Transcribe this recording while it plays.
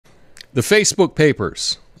The Facebook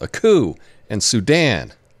papers, a coup, and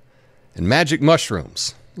Sudan, and magic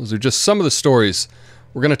mushrooms. Those are just some of the stories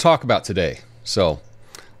we're going to talk about today. So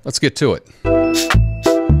let's get to it.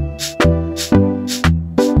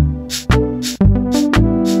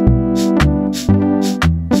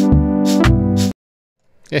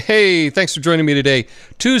 Hey, thanks for joining me today.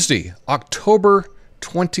 Tuesday, October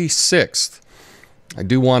 26th. I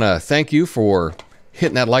do want to thank you for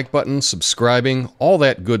hitting that like button, subscribing, all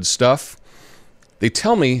that good stuff. They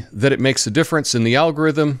tell me that it makes a difference in the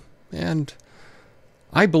algorithm, and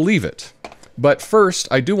I believe it. But first,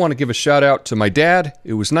 I do want to give a shout out to my dad.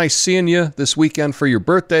 It was nice seeing you this weekend for your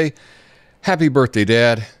birthday. Happy birthday,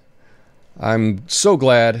 Dad. I'm so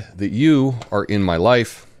glad that you are in my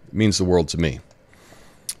life. It means the world to me.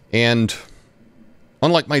 And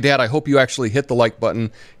unlike my dad, I hope you actually hit the like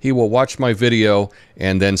button. He will watch my video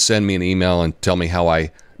and then send me an email and tell me how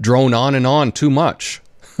I drone on and on too much.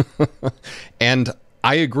 And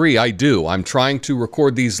I agree, I do. I'm trying to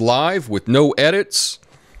record these live with no edits,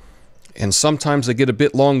 and sometimes I get a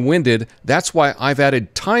bit long-winded. That's why I've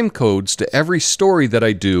added time codes to every story that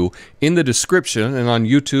I do in the description, and on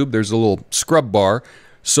YouTube there's a little scrub bar.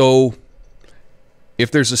 So if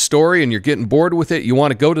there's a story and you're getting bored with it, you want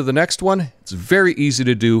to go to the next one, it's very easy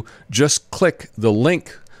to do. Just click the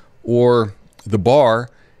link or the bar,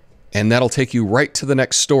 and that'll take you right to the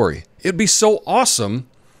next story. It'd be so awesome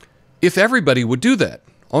if everybody would do that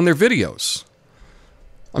on their videos.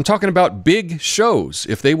 I'm talking about big shows.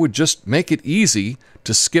 If they would just make it easy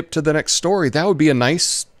to skip to the next story, that would be a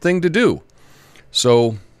nice thing to do.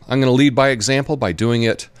 So I'm going to lead by example by doing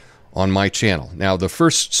it on my channel. Now, the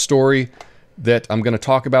first story that I'm going to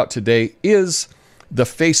talk about today is the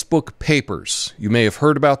Facebook papers. You may have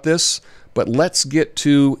heard about this, but let's get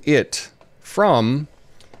to it from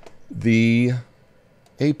the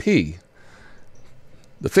AP.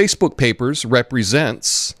 The Facebook papers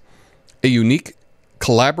represents a unique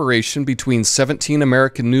collaboration between 17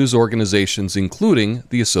 American news organizations, including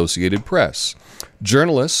the Associated Press.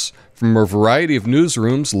 Journalists from a variety of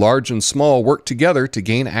newsrooms, large and small, work together to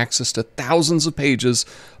gain access to thousands of pages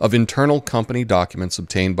of internal company documents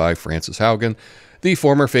obtained by Frances Haugen, the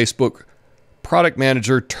former Facebook product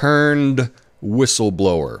manager turned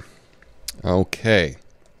whistleblower. Okay.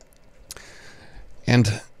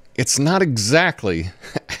 And it's not exactly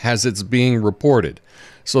as it's being reported.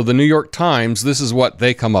 So the New York Times, this is what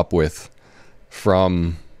they come up with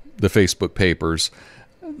from the Facebook papers.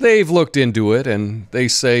 They've looked into it, and they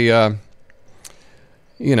say,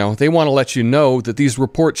 they want to let you know that these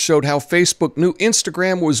reports showed how Facebook knew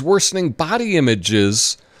Instagram was worsening body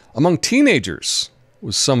images among teenagers,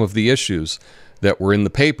 was some of the issues that were in the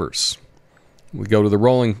papers. We go to the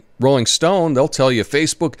Rolling Stone, they'll tell you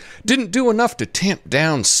Facebook didn't do enough to tamp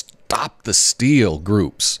down Stop the Steal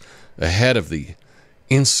groups ahead of the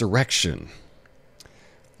insurrection.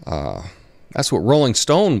 That's what Rolling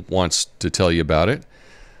Stone wants to tell you about it.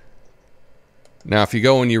 Now, if you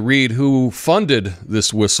go and you read who funded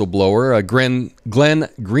this whistleblower, Glenn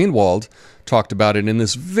Greenwald talked about it in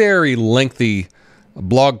this very lengthy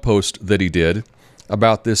blog post that he did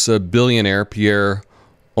about this billionaire Pierre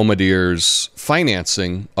Omidyar's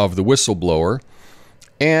financing of the whistleblower.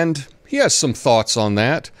 And he has some thoughts on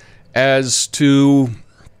that as to,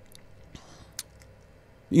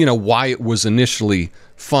 why it was initially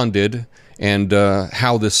funded and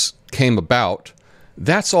how this came about.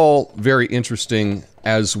 That's all very interesting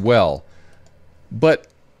as well. But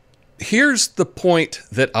here's the point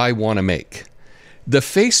that I want to make. The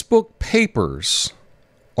Facebook papers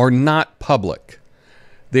are not public.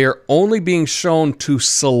 They are only being shown to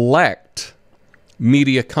select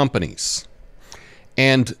media companies.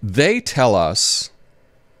 And they tell us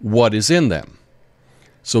what is in them.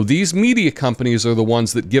 So these media companies are the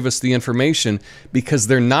ones that give us the information because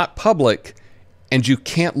they're not public and you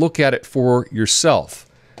can't look at it for yourself.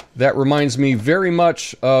 That reminds me very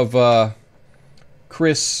much of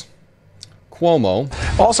Chris Cuomo.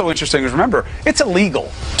 Also interesting is, remember, it's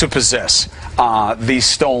illegal to possess these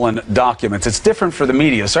stolen documents. It's different for the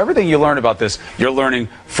media. So everything you learn about this, you're learning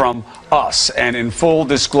from us. And in full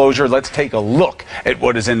disclosure, let's take a look at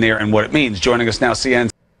what is in there and what it means. Joining us now,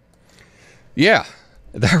 CN. Yeah,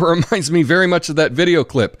 that reminds me very much of that video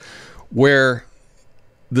clip where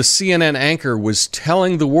the CNN anchor was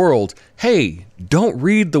telling the world, hey, don't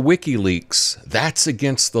read the WikiLeaks. That's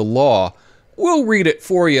against the law. We'll read it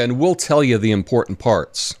for you and we'll tell you the important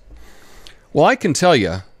parts. Well, I can tell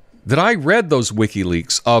you that I read those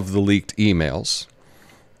WikiLeaks of the leaked emails.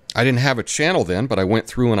 I didn't have a channel then, but I went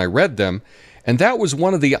through and I read them. And that was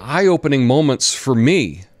one of the eye-opening moments for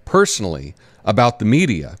me, personally, about the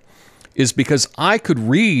media. is because I could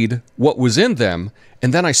read what was in them,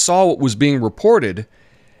 and then I saw what was being reported,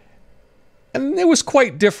 and it was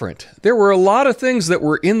quite different. There were a lot of things that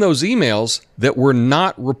were in those emails that were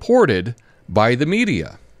not reported by the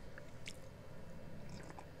media.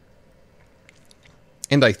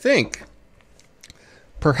 And I think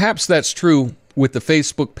perhaps that's true with the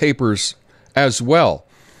Facebook papers as well.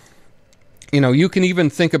 You know, you can even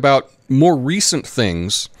think about more recent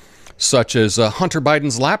things, such as Hunter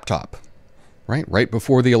Biden's laptop, right? Right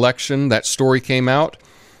before the election, that story came out.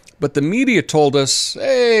 But the media told us,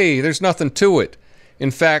 hey, there's nothing to it.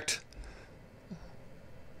 In fact,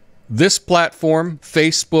 this platform,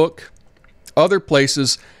 Facebook, other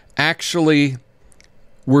places actually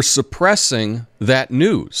were suppressing that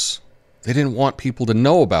news. They didn't want people to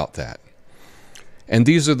know about that. And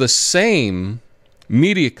these are the same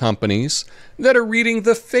media companies that are reading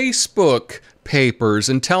the Facebook papers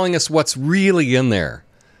and telling us what's really in there.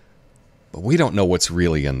 But we don't know what's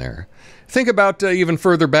really in there. Think about even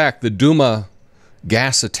further back, the Duma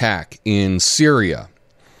gas attack in Syria.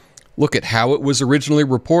 Look at how it was originally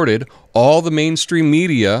reported. All the mainstream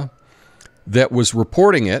media that was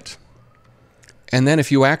reporting it. And then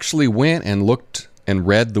if you actually went and looked and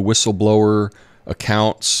read the whistleblower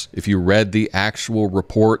accounts, if you read the actual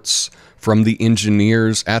reports from the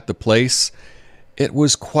engineers at the place, it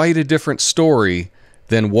was quite a different story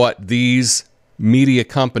than what these media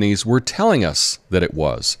companies were telling us that it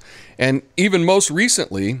was. And even most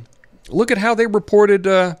recently, look at how they reported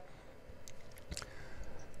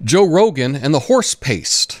Joe Rogan and the horse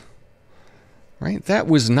paste. Right? That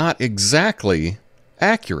was not exactly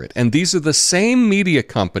accurate. And these are the same media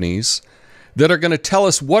companies that are going to tell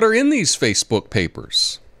us what are in these Facebook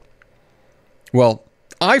papers. Well,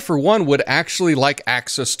 I, for one, would actually like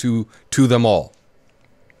access to them all.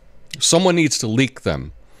 Someone needs to leak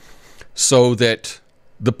them so that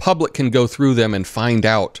the public can go through them and find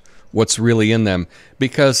out what's really in them.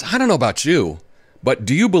 Because I don't know about you, but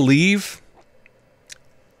do you believe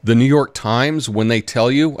the New York Times when they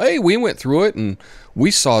tell you, hey, we went through it and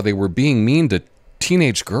we saw they were being mean to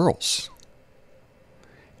teenage girls?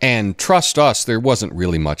 And trust us, there wasn't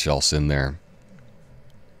really much else in there.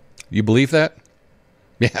 You believe that?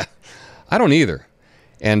 Yeah, I don't either.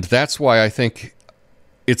 And that's why I think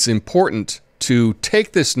it's important to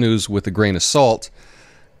take this news with a grain of salt.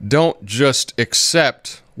 Don't just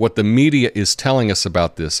accept what the media is telling us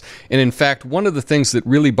about this. And in fact, one of the things that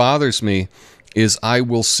really bothers me is I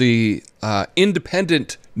will see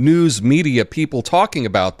independent news media people talking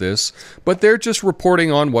about this, but they're just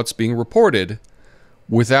reporting on what's being reported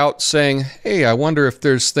without saying, hey, I wonder if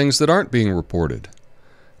there's things that aren't being reported.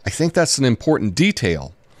 I think that's an important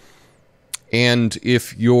detail. And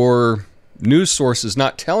if your news source is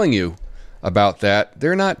not telling you about that,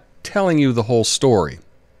 they're not telling you the whole story.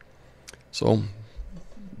 So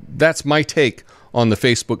that's my take on the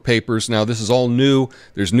Facebook papers. Now, this is all new.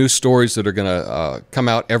 There's new stories that are going to come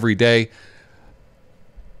out every day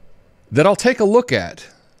that I'll take a look at.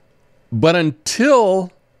 But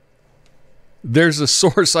until there's a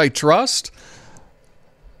source I trust,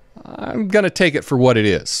 I'm going to take it for what it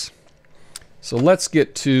is. So let's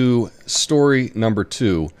get to story number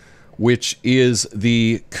 2, which is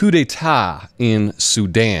the Coup D'Etat in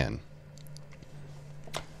Sudan.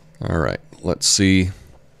 All right, let's see.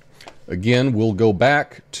 Again, we'll go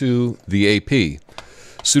back to the AP.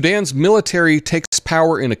 Sudan's military takes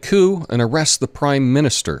power in a coup and arrests the prime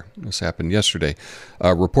minister. This happened yesterday,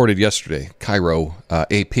 reported yesterday, Cairo,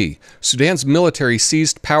 AP. Sudan's military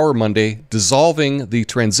seized power Monday, dissolving the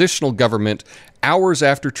transitional government hours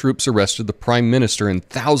after troops arrested the prime minister and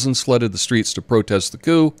thousands flooded the streets to protest the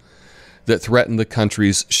coup that threatened the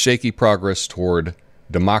country's shaky progress toward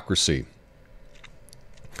democracy.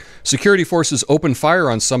 Security forces opened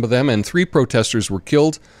fire on some of them, and 3 protesters were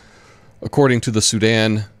killed, according to the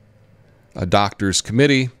Sudan Doctors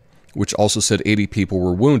Committee, which also said 80 people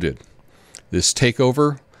were wounded. This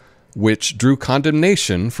takeover, which drew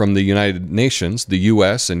condemnation from the United Nations, the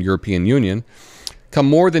U.S., and European Union, come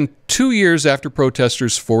more than 2 years after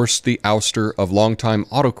protesters forced the ouster of longtime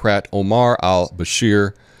autocrat Omar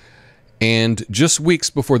al-Bashir, and just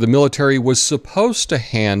weeks before the military was supposed to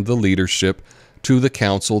hand the leadership to the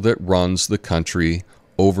council that runs the country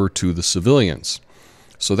over to the civilians.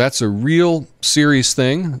 So that's a real serious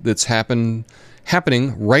thing that's happening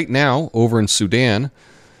right now over in Sudan.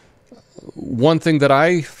 One thing that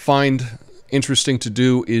I find interesting to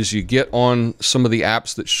do is you get on some of the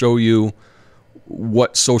apps that show you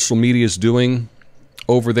what social media is doing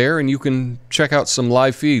over there, and you can check out some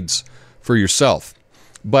live feeds for yourself.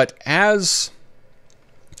 But as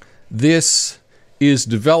this is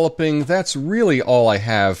developing, that's really all I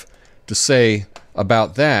have to say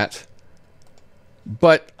about that.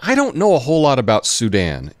 But I don't know a whole lot about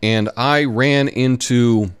Sudan, and I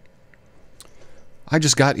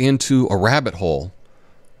just got into a rabbit hole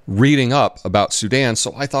reading up about Sudan,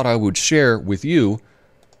 so I thought I would share with you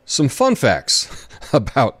some fun facts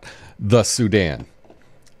about the Sudan.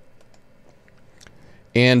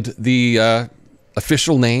 And the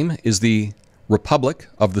official name is the Republic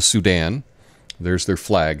of the Sudan. There's their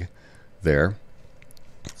flag there.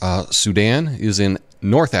 Sudan is in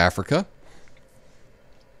North Africa.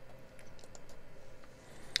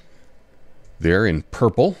 There in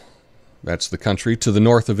purple, that's the country. To the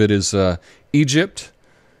north of it is Egypt.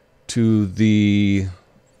 To the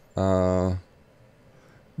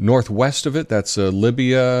northwest of it, that's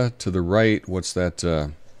Libya. To the right, what's that?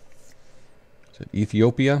 Is it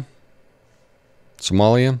Ethiopia?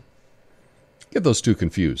 Somalia? Get those two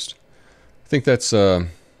confused. I think that's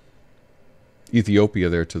Ethiopia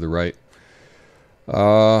there to the right.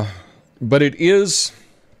 But it is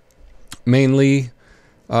mainly...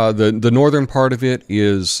 the northern part of it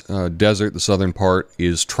is desert. The southern part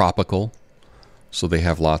is tropical. So they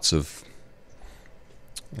have lots of...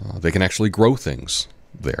 they can actually grow things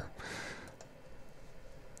there.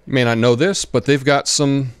 You may not know this, but they've got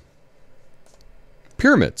some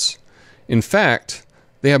pyramids. In fact,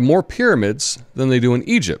 they have more pyramids than they do in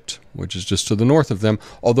Egypt, which is just to the north of them,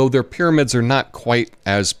 although their pyramids are not quite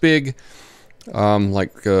as big.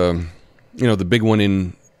 The big one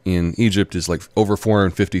in Egypt is like over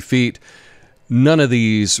 450 feet. None of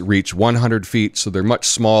these reach 100 feet, so they're much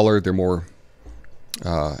smaller. They're more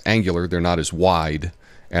angular. They're not as wide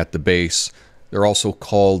at the base. They're also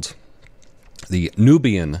called the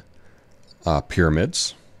Nubian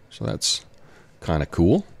pyramids, so that's kind of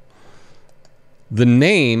cool. The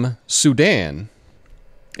name Sudan,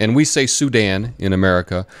 and we say Sudan in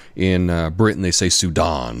America. In Britain, they say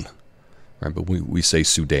Sudan, right? But we say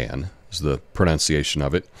Sudan is the pronunciation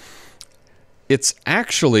of it. It's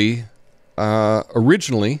actually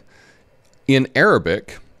originally in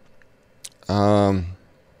Arabic.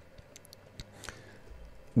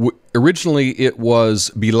 Originally, it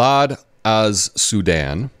was Bilad az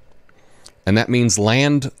Sudan, and that means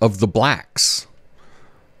land of the blacks.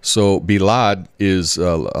 So Bilad is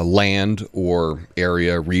a land or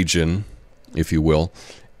area, region, if you will,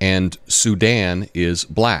 and Sudan is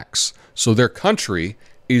blacks. So their country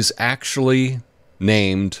is actually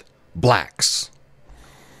named Blacks.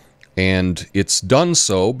 And it's done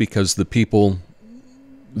so because the people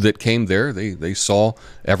that came there, they saw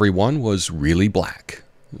everyone was really black.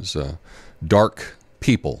 It was dark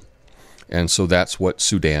people. And so that's what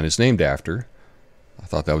Sudan is named after. I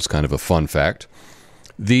thought that was kind of a fun fact.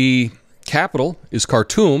 The capital is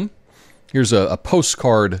Khartoum. Here's a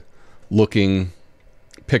postcard-looking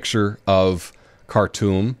picture of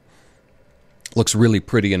Khartoum. Looks really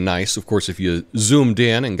pretty and nice. Of course, if you zoomed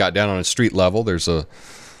in and got down on a street level, there's a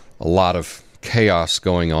lot of chaos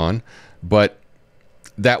going on. But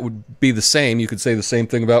that would be the same. You could say the same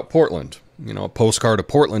thing about Portland. You know, a postcard of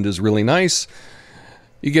Portland is really nice.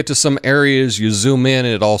 You get to some areas, you zoom in,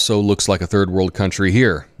 and it also looks like a third world country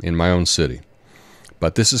here in my own city.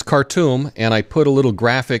 But this is Khartoum, and I put a little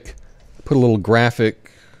graphic,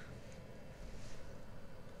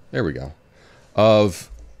 there we go, of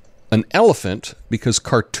an elephant, because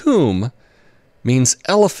Khartoum means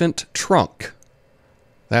elephant trunk.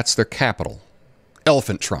 That's their capital,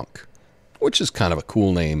 Elephant Trunk, which is kind of a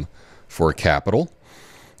cool name for a capital.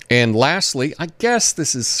 And lastly, I guess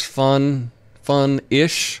this is fun-ish,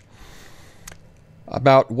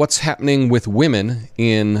 about what's happening with women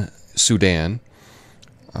in Sudan.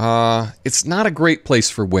 It's not a great place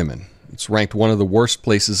for women. It's ranked one of the worst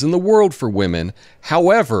places in the world for women.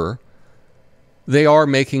 However, they are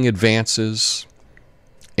making advances,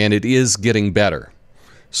 and it is getting better.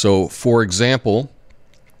 So, for example,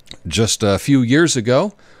 just a few years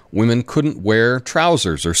ago, women couldn't wear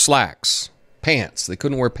trousers or slacks, pants. They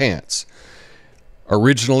couldn't wear pants.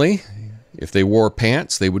 Originally, if they wore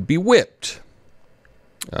pants, they would be whipped.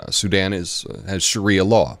 Sudan has Sharia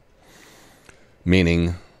law,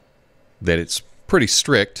 meaning that it's pretty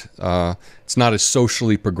strict. It's not as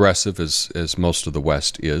socially progressive as most of the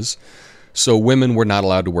West is. So women were not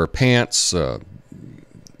allowed to wear pants.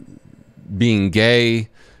 Being gay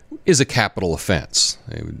is a capital offense.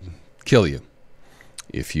 They would kill you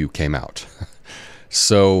if you came out.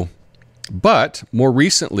 So, but more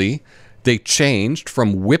recently, they changed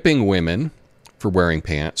from whipping women for wearing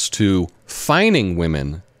pants to fining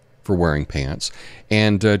women for wearing pants.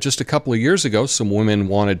 And just a couple of years ago, some women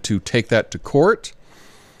wanted to take that to court,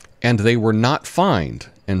 and they were not fined.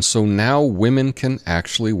 And so now women can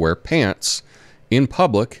actually wear pants in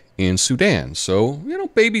public in Sudan. So,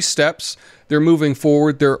 baby steps. They're moving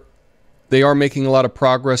forward. They are making a lot of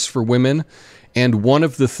progress for women. And one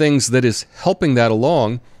of the things that is helping that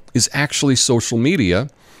along is actually social media.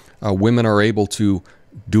 Women are able to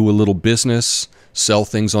do a little business, sell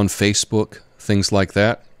things on Facebook, things like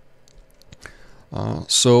that.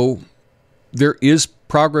 So there is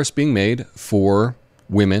progress being made for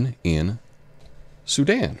women in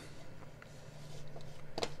Sudan.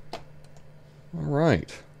 All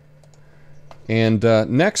right. And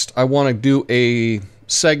next, I want to do a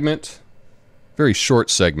segment, very short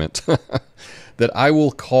segment, that I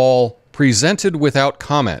will call Presented Without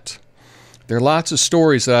Comment. There are lots of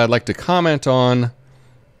stories that I'd like to comment on,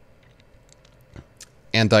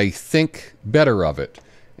 and I think better of it.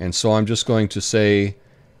 And so I'm just going to say,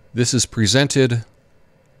 this is presented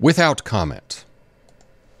without comment.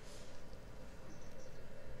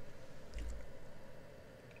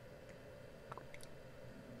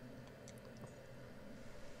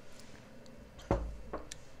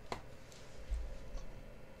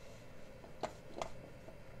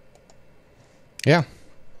 Yeah,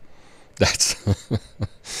 that's...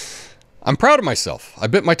 I'm proud of myself. I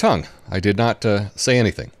bit my tongue. I did not say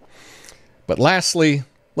anything. But lastly,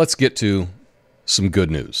 let's get to some good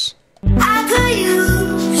news. I could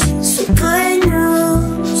use some good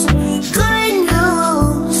news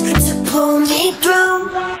to pull me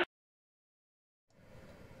through.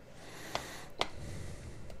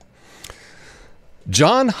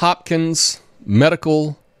 Johns Hopkins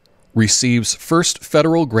Medical receives first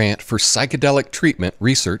federal grant for psychedelic treatment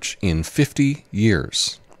research in 50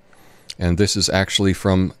 years. And this is actually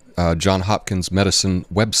from Johns Hopkins Medicine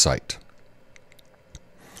website.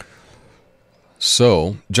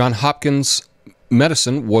 So, Johns Hopkins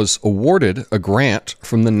Medicine was awarded a grant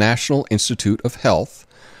from the National Institute of Health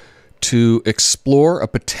to explore a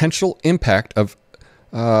potential impact of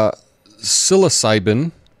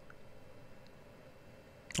psilocybin,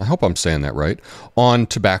 I hope I'm saying that right, on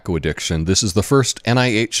tobacco addiction. This is the first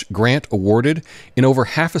NIH grant awarded in over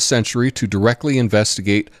half a century to directly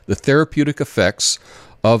investigate the therapeutic effects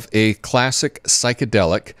of a classic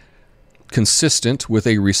psychedelic, consistent with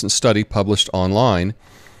a recent study published online,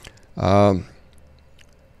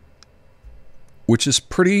 which is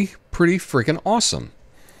pretty freaking awesome.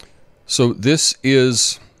 So this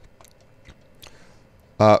is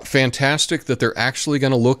fantastic that they're actually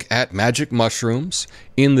going to look at magic mushrooms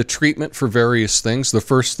in the treatment for various things. The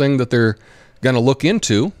first thing that they're going to look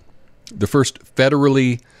into, the first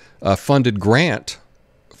federally funded grant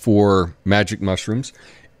for magic mushrooms,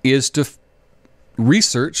 is to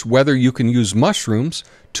research whether you can use mushrooms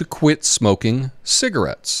to quit smoking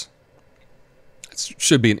cigarettes. It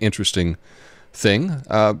should be an interesting thing.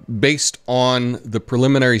 Based on the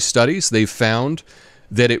preliminary studies, they've found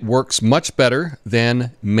that it works much better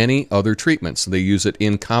than many other treatments. They use it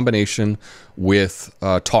in combination with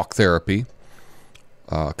talk therapy,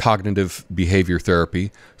 cognitive behavior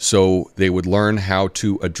therapy. So they would learn how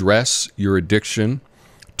to address your addiction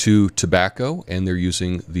to tobacco, and they're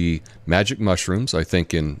using the magic mushrooms, I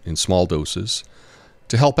think in small doses,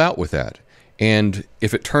 to help out with that. And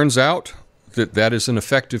if it turns out that that is an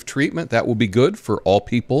effective treatment, that will be good for all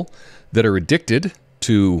people that are addicted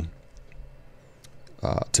to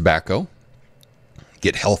tobacco,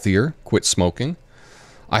 get healthier, quit smoking.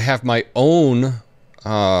 I have my own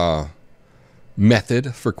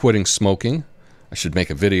method for quitting smoking. I should make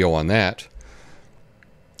a video on that.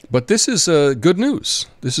 But this is good news.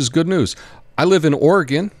 This is good news. I live in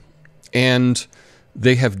Oregon, and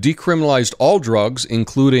they have decriminalized all drugs,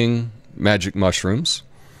 including magic mushrooms.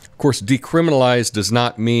 Of course, decriminalized does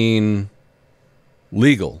not mean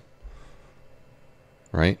legal,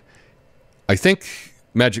 right? I think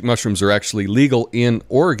magic mushrooms are actually legal in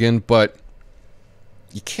Oregon, but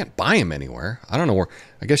you can't buy them anywhere. I don't know where.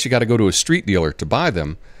 I guess you got to go to a street dealer to buy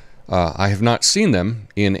them. I have not seen them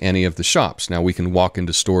in any of the shops. Now, we can walk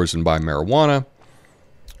into stores and buy marijuana,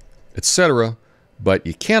 etc., but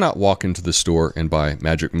you cannot walk into the store and buy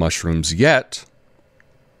magic mushrooms yet.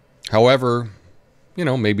 However,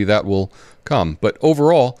 maybe that will come. But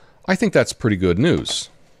overall, I think that's pretty good news.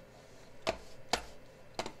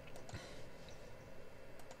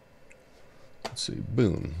 Let's see,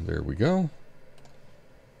 boom, there we go.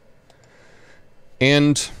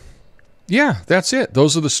 And yeah, that's it.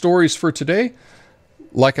 Those are the stories for today.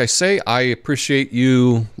 Like I say, I appreciate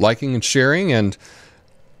you liking and sharing and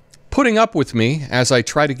putting up with me as I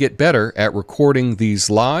try to get better at recording these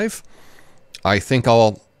live. I think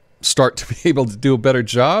I'll start to be able to do a better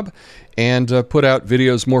job and put out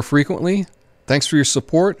videos more frequently. Thanks for your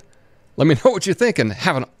support. Let me know what you think and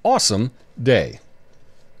have an awesome day.